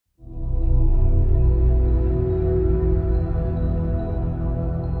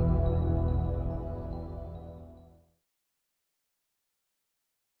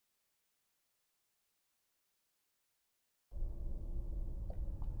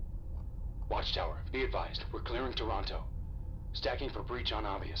Watchtower, be advised, we're clearing Toronto. Stacking for breach on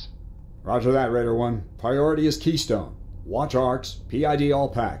obvious. Roger that, Raider 1. Priority is Keystone. Watch arcs, PID all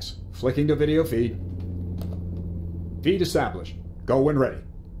packs. Flicking to video feed. Feed established. Go when ready.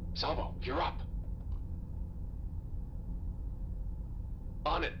 Salvo, you're up.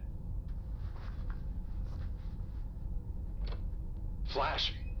 On it.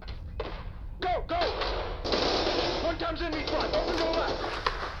 Flash. Go, go! One comes in me front, open to the left.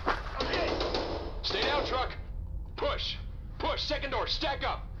 Okay. Stay down, truck. Push. Push, second door, stack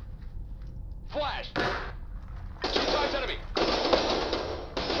up. Flash. 2 times enemy.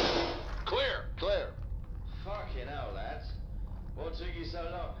 Clear. Clear. Fucking hell, lads. What took you so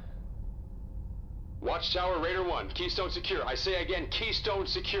long? Watchtower, Raider 1, Keystone secure. I say again, Keystone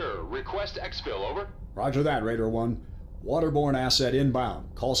secure. Request exfil, over. Roger that, Raider 1. Waterborne asset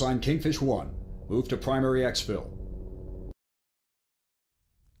inbound. Call sign Kingfish 1. Move to primary exfil.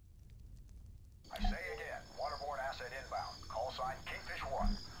 I say again, waterborne asset inbound. Call sign Kingfish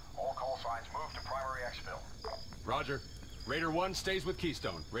 1. All call signs move to primary exfil. Roger. Raider 1 stays with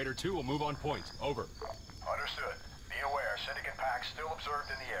Keystone. Raider 2 will move on point. Over. Understood. Be aware, Syndicate packs still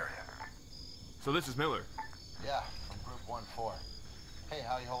observed in the area. So this is Miller. Yeah, from Group 1-4. Hey,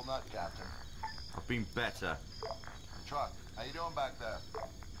 how you holding up, Captain? I've been better. Truck, how you doing back there?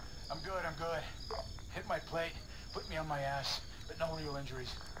 I'm good. Hit my plate, put me on my ass, but no real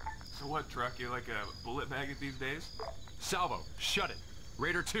injuries. So what, Truck? You like a bullet maggot these days? Salvo, shut it.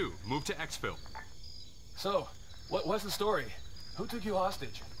 Raider 2, move to exfil. So, what's the story? Who took you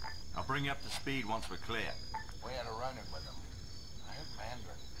hostage? I'll bring you up to speed once we're clear. We had a run-in with him. I heard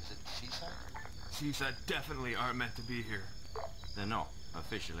Mandarin. Is it Seaside? Seaside definitely aren't meant to be here. They're not,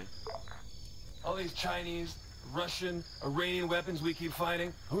 officially. All these Chinese, Russian, Iranian weapons we keep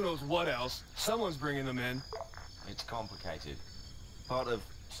finding, who knows what else. Someone's bringing them in. It's complicated. Part of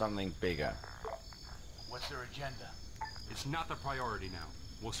something bigger. What's their agenda? It's not the priority now.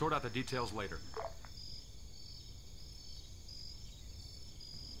 We'll sort out the details later.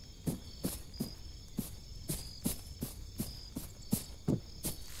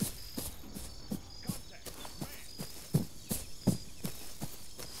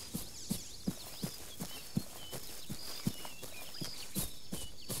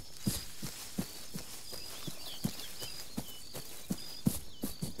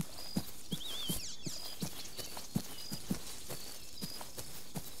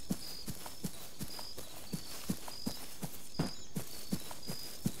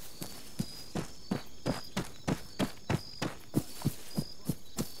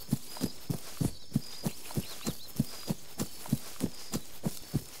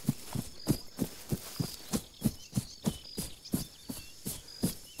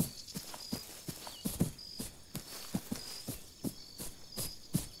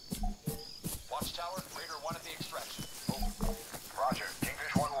 Watchtower, Raider 1 at the extraction. Roger.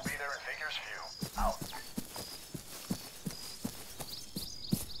 Kingfish 1 will be there in figures few. Out.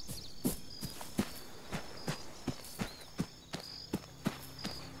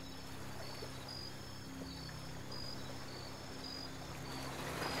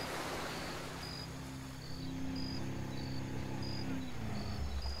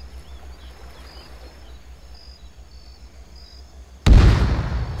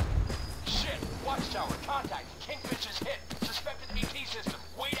 Watchtower, contact. Kingfish is hit. Suspected AT system.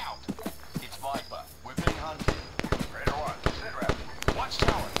 Wait out. It's Viper. We're being hunted. Raider 1, sit rep.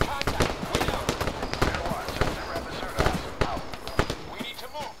 Watchtower, contact. Wait out. Raider 1, sit rep and surveillance. Out. We need to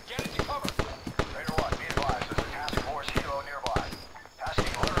move. Get into cover. Raider 1, be advised, there's a task force helo nearby.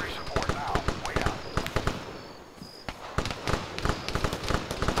 Tasking artillery support now. Wait out.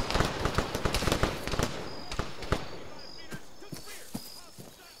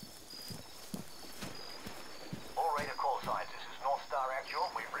 All Raider call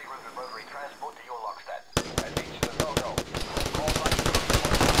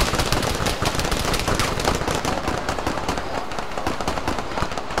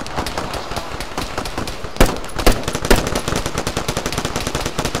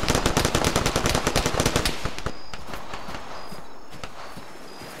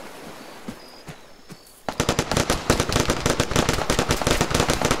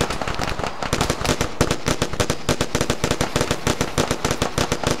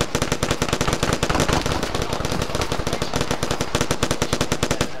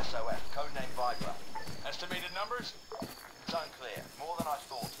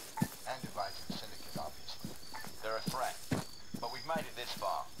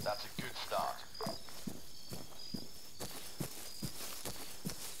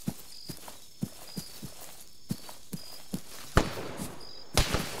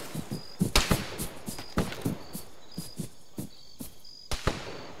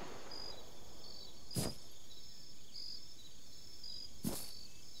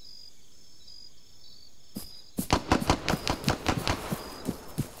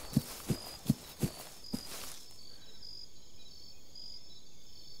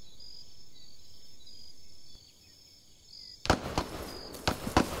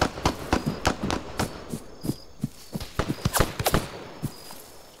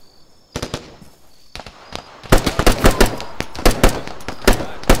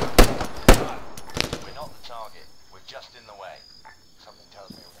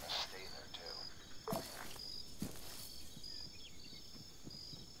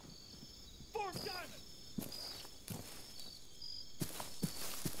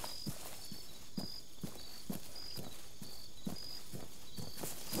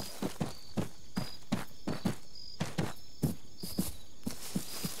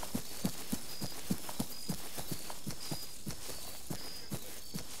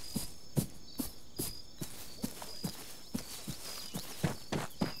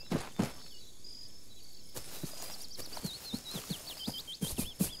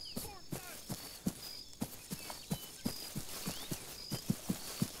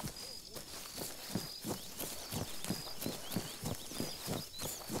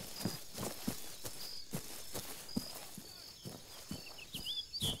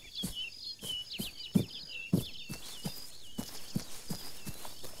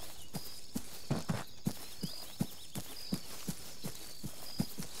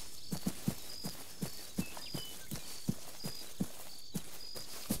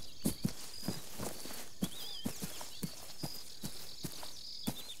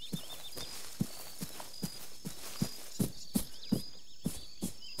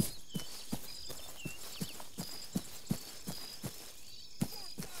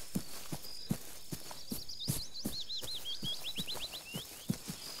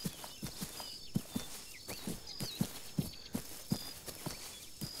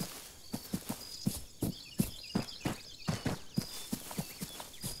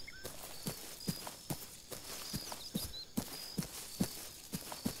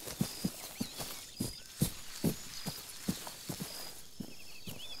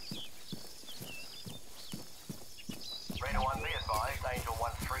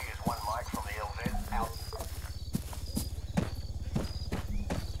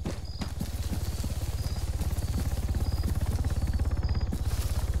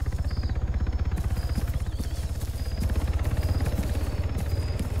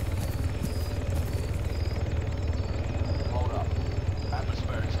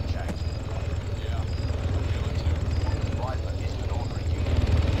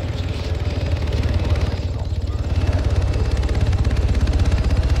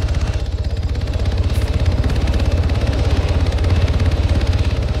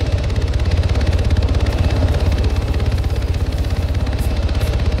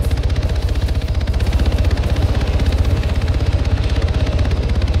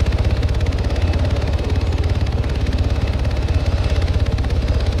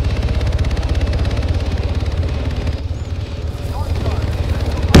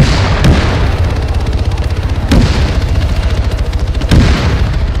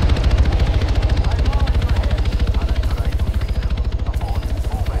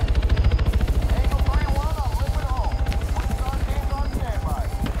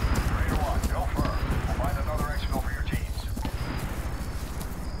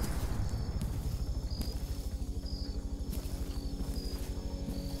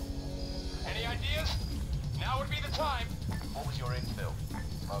ideas? Now would be the time. What was your infill?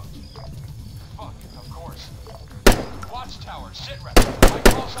 Oh, Fuck, of course. Watchtower, sit rep. My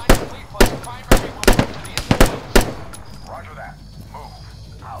call sign complete plus primary